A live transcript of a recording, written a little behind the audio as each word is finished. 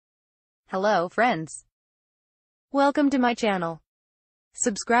Hello friends. Welcome to my channel.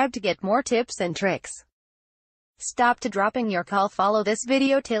 Subscribe to get more tips and tricks. Stop to dropping your call. Follow this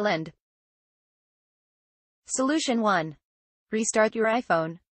video till end. Solution 1. Restart your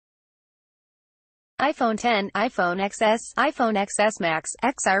iPhone. iPhone 10, iPhone XS, iPhone XS Max,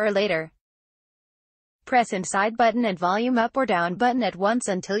 XR or later. Press inside button and volume up or down button at once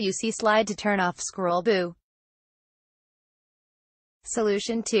until you see slide to turn off scroll boo.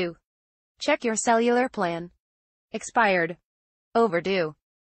 Solution 2. Check your cellular plan. Expired. Overdue.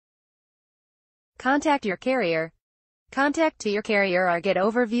 Contact your carrier. Contact to your carrier or get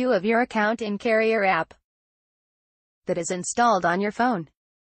overview of your account in carrier app that is installed on your phone.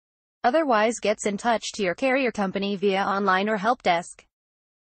 Otherwise gets in touch to your carrier company via online or help desk.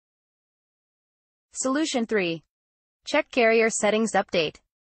 Solution 3. Check carrier settings update.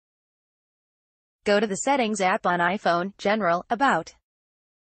 Go to the Settings app on iPhone, General, About.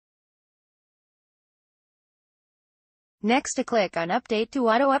 Next to click on Update to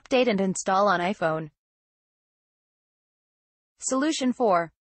auto-update and install on iPhone. Solution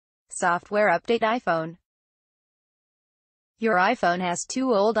 4. Software update iPhone. Your iPhone has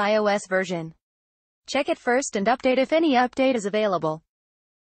too old iOS version. Check it first and update if any update is available.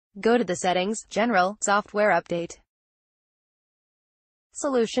 Go to the Settings, General, Software Update.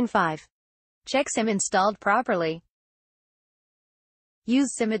 Solution 5. Check SIM installed properly.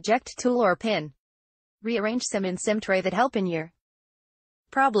 Use SIM eject tool or pin. Rearrange SIM in SIM tray that help in your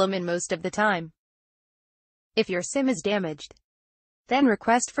problem in most of the time. If your SIM is damaged, then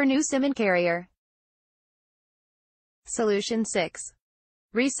request for new SIM in carrier. Solution 6.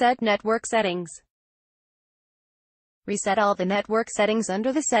 Reset network settings. Reset all the network settings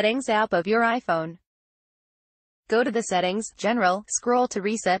under the Settings app of your iPhone. Go to the Settings, General, scroll to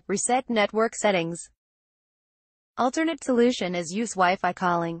Reset network settings. Alternate solution is use Wi-Fi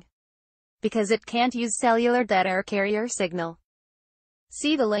calling, because it can't use cellular data or carrier signal.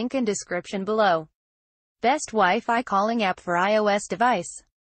 See the link in description below. Best Wi-Fi calling app for iOS device.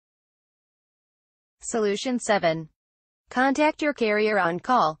 Solution 7. Contact your carrier on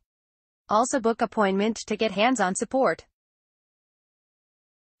call. Also book appointment to get hands-on support.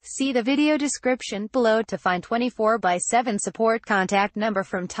 See the video description below to find 24/7 support contact number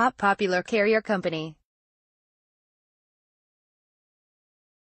from top popular carrier company.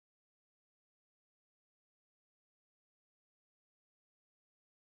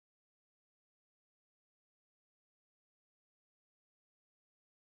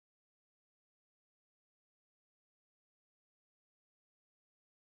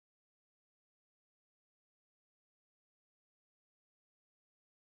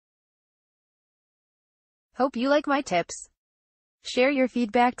 Hope you like my tips. Share your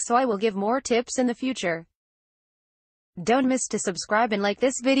feedback so I will give more tips in the future. Don't miss to subscribe and like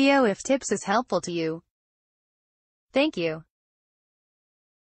this video if tips is helpful to you. Thank you.